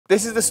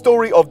This is the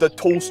story of the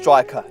tall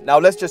striker. Now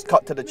let's just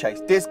cut to the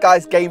chase. This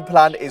guy's game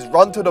plan is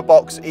run to the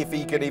box if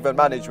he can even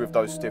manage with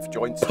those stiff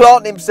joints,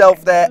 plant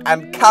himself there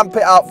and camp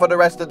it out for the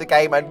rest of the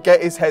game and get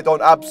his head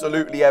on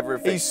absolutely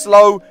everything. He's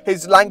slow,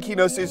 his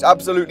lankiness is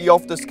absolutely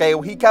off the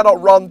scale. He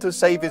cannot run to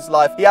save his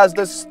life. He has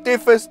the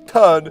stiffest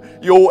turn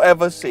you'll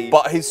ever see,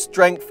 but his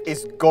strength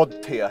is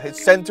god tier.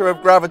 His center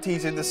of gravity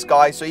is in the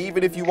sky, so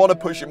even if you want to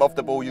push him off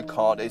the ball, you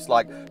can't. It's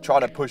like trying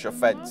to push a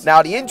fence.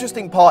 Now the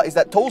interesting part is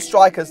that tall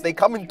strikers, they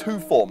come in two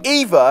forms.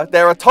 Either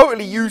they're a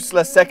totally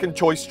useless second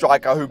choice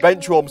striker who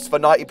bench warms for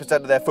 90%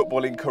 of their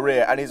footballing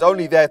career and is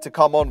only there to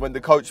come on when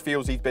the coach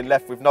feels he's been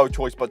left with no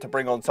choice but to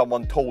bring on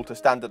someone tall to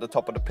stand at the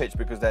top of the pitch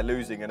because they're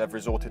losing and have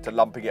resorted to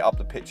lumping it up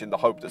the pitch in the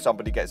hope that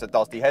somebody gets a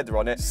dusty header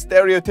on it.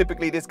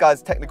 Stereotypically, this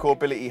guy's technical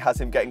ability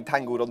has him getting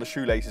tangled on the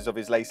shoelaces of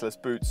his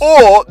laceless boots.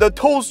 Or the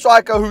tall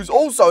striker who's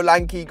also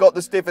lanky, got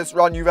the stiffest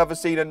run you've ever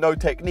seen and no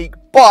technique,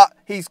 but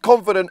he's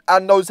confident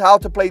and knows how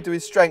to play to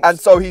his strength, and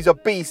so he's a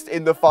beast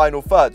in the final third.